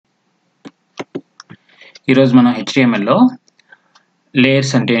ఈరోజు మనం HTML లో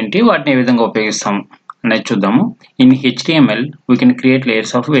లేయర్స్ అంటే ఏంటి, వాటిని ఏ విధంగా ఉపయోగిస్తాం అనేది చూద్దాము. In HTML we can create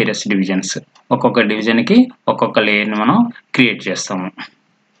layers of various divisions. ఒక్కొక్క డివిజన్ కి ఒక్కొక్క లేయర్ ని మనం క్రియేట్ చేస్తాము.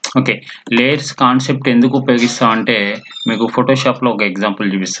 ఓకే, లేయర్స్ కాన్సెప్ట్ ఎందుకు ఉపయోగిస్తాం అంటే మీకు ఫోటోషాప్ లో ఒక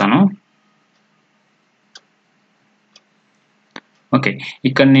ఎగ్జాంపుల్ చూపిస్తాను. ఓకే,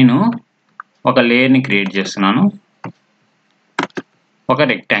 ఇక్కడ నేను ఒక లేయర్ ని క్రియేట్ చేస్తున్నాను, ఒక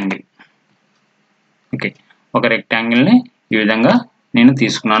రెక్టాంగిల్. ఓకే, ఒక రెక్టాంగిల్ ని ఈ విధంగా నేను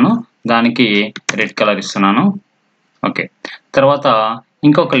తీసుకున్నాను, దానికి రెడ్ కలర్ ఇస్తున్నాను. ఓకే, తర్వాత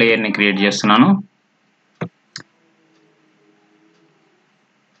ఇంకొక లేయర్ ని క్రియేట్ చేస్తున్నాను,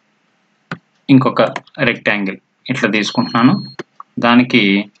 ఇంకొక రెక్టాంగిల్ ఇట్లా తీసుకుంటున్నాను, దానికి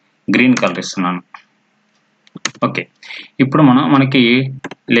గ్రీన్ కలర్ ఇస్తున్నాను. ఓకే, ఇప్పుడు మనకి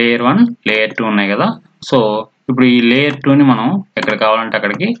లేయర్ 1 లేయర్ 2 ఉన్నాయి కదా. సో ఇప్పుడు ఈ లేయర్ 2ని మనం ఎక్కడ కావాలంటే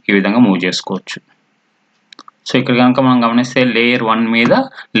అక్కడికి ఈ విధంగా మూవ్ చేసుకోవచ్చు. సో ఇక్కడ కనుక మనం గమనిస్తే లేయర్ 1 మీద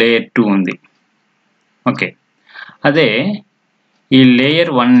లేయర్ 2 ఉంది. ఓకే, అదే ఈ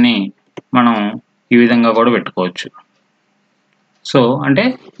లేయర్ 1ని మనం ఈ విధంగా కూడా పెట్టుకోవచ్చు. సో అంటే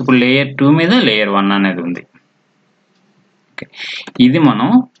ఇప్పుడు లేయర్ 2 మీద లేయర్ 1 అనేది ఉంది. ఓకే, ఇది మనం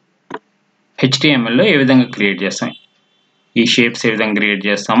HTML లో ఏ విధంగా క్రియేట్ చేస్తాం, ఈ షేప్స్ ఏ విధంగా క్రియేట్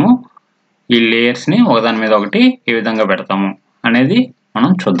చేస్తాము, ఈ లేయర్స్ని ఒకదాని మీద ఒకటి ఏ విధంగా పెడతాము అనేది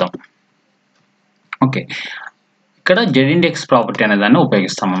మనం చూద్దాం. ఓకే, ఇక్కడ ZIndex ప్రాపర్టీ అనే దాన్ని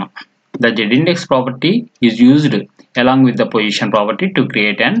ఉపయోగిస్తాం మనం. The ZIndex property is used along with the position property to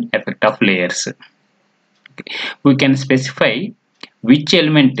create an effect of layers. Okay. We can specify which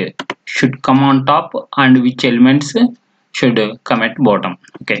element should come on top and which elements should come at bottom.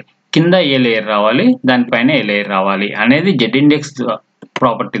 Okay, కింద ఏ layer రావాలి, దానిపైన ఏ layer రావాలి అనేది ZIndex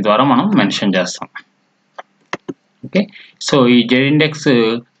property ద్వారా మనం mention చేస్తాం. Okay, so ఈ ZIndex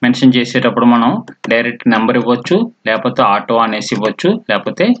mention చేసేటప్పుడు మనం డైరెక్ట్ నెంబర్ ఇవ్వచ్చు, లేకపోతే ఆటో అనేసి ఇవ్వచ్చు,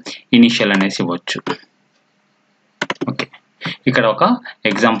 లేకపోతే ఇనిషియల్ అనేసి ఇవ్వచ్చు. ఓకే, ఇక్కడ ఒక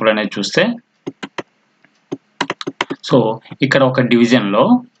ఎగ్జాంపుల్ అనేది చూస్తే, సో ఇక్కడ ఒక డివిజన్లో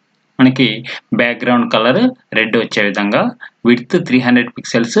మనకి బ్యాక్గ్రౌండ్ కలర్ రెడ్ వచ్చే విధంగా విడ్త్ 300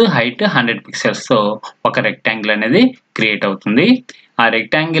 పిక్సెల్స్, హైట్ 100 పిక్సెల్స్తో ఒక రెక్టాంగిల్ అనేది క్రియేట్ అవుతుంది. ఆ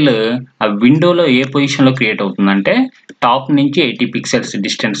రెక్టాంగిల్ ఆ విండోలో ఏ పొజిషన్లో క్రియేట్ అవుతుందంటే టాప్ నుంచి 80 పిక్సెల్స్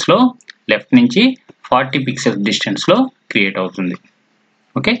డిస్టెన్స్లో, లెఫ్ట్ నుంచి 40 పిక్సెల్స్ డిస్టెన్స్లో క్రియేట్ అవుతుంది.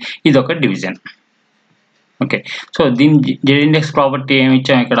 ఓకే, ఇది ఒక డివిజన్. ఓకే, సో దీని ZIndex ప్రాపర్టీ ఏమి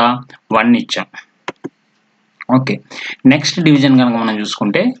ఇచ్చాం, ఇక్కడ 1 ఇచ్చాం. ఓకే, నెక్స్ట్ డివిజన్ కనుక మనం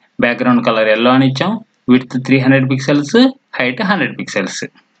చూసుకుంటే బ్యాక్గ్రౌండ్ కలర్ ఎల్లో అని ఇచ్చాం, width 300 pixels, height 100 pixels.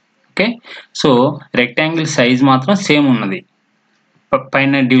 Okay, so rectangle size మాత్రం సేమ్ ఉన్నది.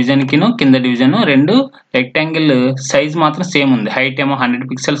 పైన డివిజన్కిను కింద డివిజన్ రెండు రెక్టాంగిల్ సైజ్ మాత్రం సేమ్ ఉంది. హైట్ ఏమో 100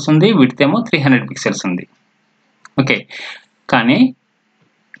 పిక్సెల్స్ ఉంది, విడ్త్ ఏమో 300 పిక్సెల్స్ ఉంది. ఓకే, కానీ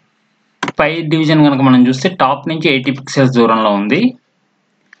పై డివిజన్ కనుక మనం చూస్తే టాప్ నుంచి 80 పిక్సెల్స్ దూరంలో ఉంది,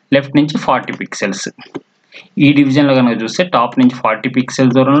 లెఫ్ట్ నుంచి 40 పిక్సెల్స్. ఈ డివిజన్లో కనుక చూస్తే టాప్ నుంచి 40 పిక్సెల్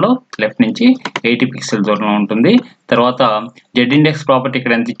దూరంలో, లెఫ్ట్ నుంచి 80 పిక్సెల్ దూరంలో ఉంటుంది. తర్వాత ZIndex ప్రాపర్టీ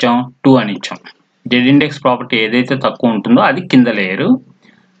ఇక్కడ ఎంత ఇచ్చాం, 2 అని ఇచ్చాం. ZIndex ప్రాపర్టీ ఏదైతే తక్కువ ఉంటుందో అది కింద లేయరు,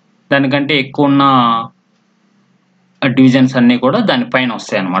 దానికంటే ఎక్కువ ఉన్న డివిజన్స్ అన్నీ కూడా దానిపైన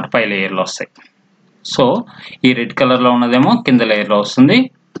వస్తాయి అన్నమాట, పై లేయర్లో వస్తాయి. సో ఈ రెడ్ కలర్లో ఉన్నదేమో కింద లేయర్లో వస్తుంది,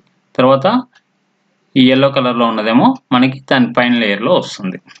 తర్వాత ఈ ఎల్లో కలర్లో ఉన్నదేమో మనకి దాని పైన లేయర్లో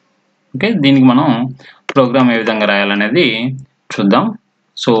వస్తుంది. ఓకే, దీనికి మనం ప్రోగ్రామ్ ఏ విధంగా రాయాలనేది చూద్దాం.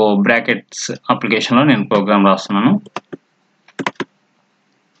 సో బ్రాకెట్స్ అప్లికేషన్లో నేను ప్రోగ్రామ్ రాస్తున్నాను.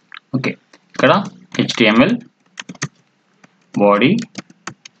 ఓకే, ఇక్కడ HTML బాడీ,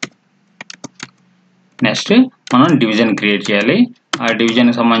 నెక్స్ట్ మనం డివిజన్ క్రియేట్ చేయాలి. ఆ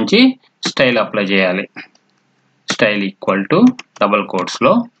డివిజన్కి సంబంధించి స్టైల్ అప్లై చేయాలి. స్టైల్ ఈక్వల్ టు డబల్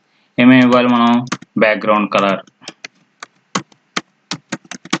కోట్స్లో ఏమేమి ఇవ్వాలి మనం, బ్యాక్గ్రౌండ్ కలర్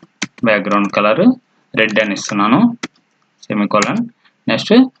రెడ్ అని ఇస్తున్నాను, సెమికోలన్.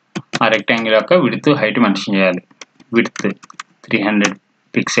 నెక్స్ట్ ఆ రెక్టాంగిల్ యొక్క విడ్త్ హైట్ మెన్షన్ చేయాలి. విడ్త్ 300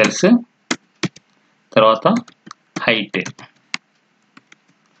 పిక్సెల్స్, తర్వాత హైట్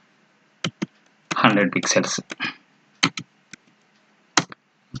 100 పిక్సెల్స్.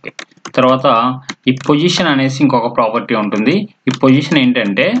 ఓకే, తర్వాత ఈ పొజిషన్ అనేసి ఇంకొక ప్రాపర్టీ ఉంటుంది. ఈ పొజిషన్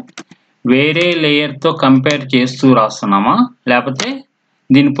ఏంటంటే వేరే లేయర్తో కంపేర్ చేస్తూ రాస్తున్నామా, లేకపోతే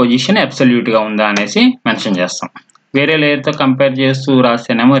దీని పొజిషన్ అబ్సల్యూట్గా ఉందా అనేసి మెన్షన్ చేస్తాం. వేరే లేయర్తో కంపేర్ చేస్తూ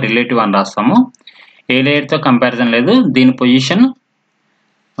రాస్తేనేమో రిలేటివ్ అని రాస్తాము. ఏ లేయర్తో కంపారిజన్ లేదు, దీని పొజిషన్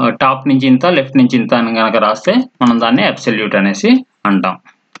టాప్ నుంచి ఇంత, లెఫ్ట్ నుంచి ఇంత అని కనుక రాస్తే మనం దాన్ని అబ్సల్యూట్ అనేసి అంటాం.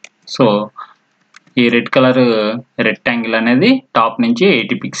 సో ఈ రెడ్ కలర్ రెక్టాంగిల్ అనేది టాప్ నుంచి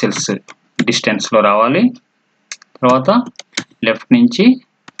 80 పిక్సెల్స్ డిస్టెన్స్లో రావాలి. తర్వాత లెఫ్ట్ నుంచి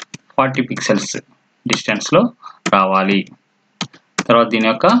 40 పిక్సెల్స్ డిస్టెన్స్లో రావాలి. తర్వాత దీని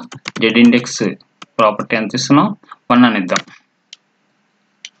యొక్క జెడ్ ఇండెక్స్ ప్రాపర్టీ ఎంత ఇస్తున్నాం, 1 అని ఇద్దాం.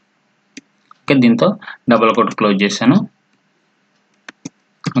 ఓకే, దీంతో డబుల్ కోట్ క్లోజ్ చేశాను.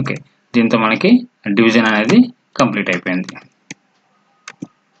 ఓకే, దీంతో మనకి డివిజన్ అనేది కంప్లీట్ అయిపోయింది.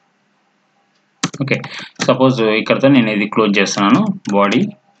 ఓకే, సపోజ్ ఇక్కడతో నేను ఇది క్లోజ్ చేస్తున్నాను, బాడీ,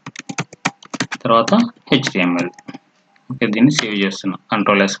 తర్వాత HTML. ఓకే, దీన్ని సేవ్ చేస్తున్నాను,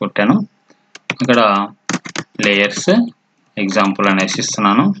 కంట్రోల్ S కొట్టాను. ఇక్కడ లేయర్స్ ఎగ్జాంపుల్ అనేసి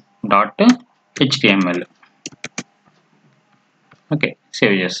ఇస్తున్నాను, .html. ఓకే,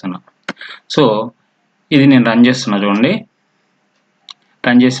 సేవ్ చేస్తున్నా. సో ఇది నేను రన్ చేస్తున్నా, చూడండి.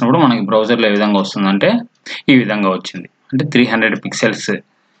 రన్ చేసినప్పుడు మనకి బ్రౌజర్లో ఏ విధంగా వస్తుందంటే ఈ విధంగా వచ్చింది. అంటే 300 pixels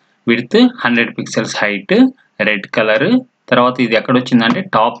width, 100 pixels height, red colour. తర్వాత ఇది ఎక్కడ వచ్చిందంటే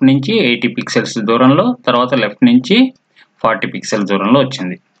టాప్ నుంచి 80 పిక్సెల్స్ దూరంలో, తర్వాత లెఫ్ట్ నుంచి 40 పిక్సెల్స్ దూరంలో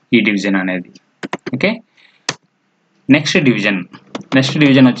వచ్చింది ఈ డివిజన్ అనేది. ఓకే, నెక్స్ట్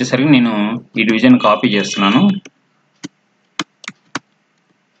డివిజన్ వచ్చేసరికి నేను ఈ డివిజన్ కాపీ చేస్తున్నాను,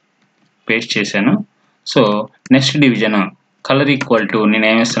 పేస్ట్ చేశాను. So next division colour equal to నేను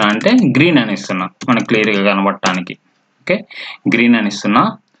ఏమి ఇస్తున్నా అంటే గ్రీన్ అని ఇస్తున్నా, మనకు క్లియర్గా కనబడటానికి. ఓకే, గ్రీన్ అని ఇస్తున్నా.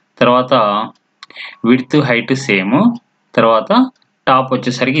 తర్వాత విడ్త్ హైట్ సేమ్. తర్వాత టాప్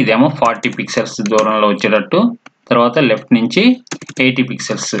వచ్చేసరికి ఇదేమో 40 పిక్సెల్స్ దూరంలో వచ్చేటట్టు, తర్వాత లెఫ్ట్ నుంచి 80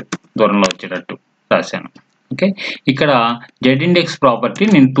 పిక్సెల్స్ దూరంలో వచ్చేటట్టు రాశాను. ఓకే, ఇక్కడ జెడ్ ఇండెక్స్ ప్రాపర్టీ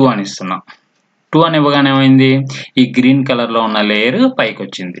నేను 2 అని ఇస్తున్నా. 2 అని ఇవ్వగానే ఏమైంది, ఈ గ్రీన్ కలర్లో ఉన్న లేయర్ పైకి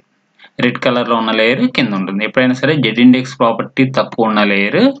వచ్చింది, రెడ్ కలర్లో ఉన్న లేయర్ కింద ఉంటుంది. ఎప్పుడైనా సరే జెడ్ ఇండెక్స్ ప్రాపర్టీ తక్కువ ఉన్న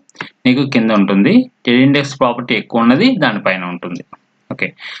లేయర్ నీకు కింద ఉంటుంది, జెడ్ ఇండెక్స్ ప్రాపర్టీ ఎక్కువ ఉన్నది దానిపైన ఉంటుంది. ఓకే,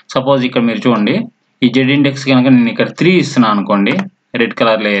 సపోజ్ ఇక్కడ మీరు చూడండి, ఈ జెడ్ ఇండెక్స్ కనుక నేను ఇక్కడ 3 ఇస్తున్నాను అనుకోండి, రెడ్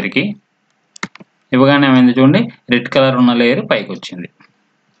కలర్ లేయర్కి ఇవ్వగానే ఏమైంది చూడండి, రెడ్ కలర్ ఉన్న లేయర్ పైకి వచ్చింది.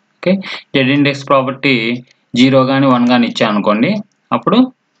 ఓకే, జెడ్ ఇండెక్స్ ప్రాపర్టీ 0 కానీ 1 కానీ ఇచ్చాను అనుకోండి, అప్పుడు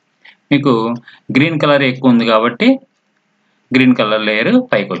మీకు గ్రీన్ కలర్ ఎక్కువ ఉంది కాబట్టి గ్రీన్ కలర్ లేయర్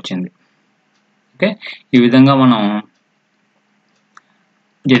పైకి వచ్చింది. ఓకే, ఈ విధంగా మనం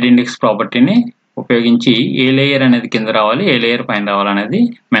జెడ్ ఇండెక్స్ ప్రాపర్టీని ఉపయోగించి ఏ లేయర్ అనేది కింద రావాలి, ఏ లేయర్ పైన రావాలనేది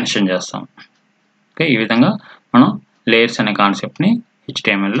మెన్షన్ చేస్తాం. ఓకే, ఈ విధంగా మనం లేయర్స్ అనే కాన్సెప్ట్ని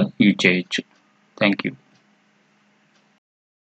HTMLలో యూజ్ చేయొచ్చు. Thank you.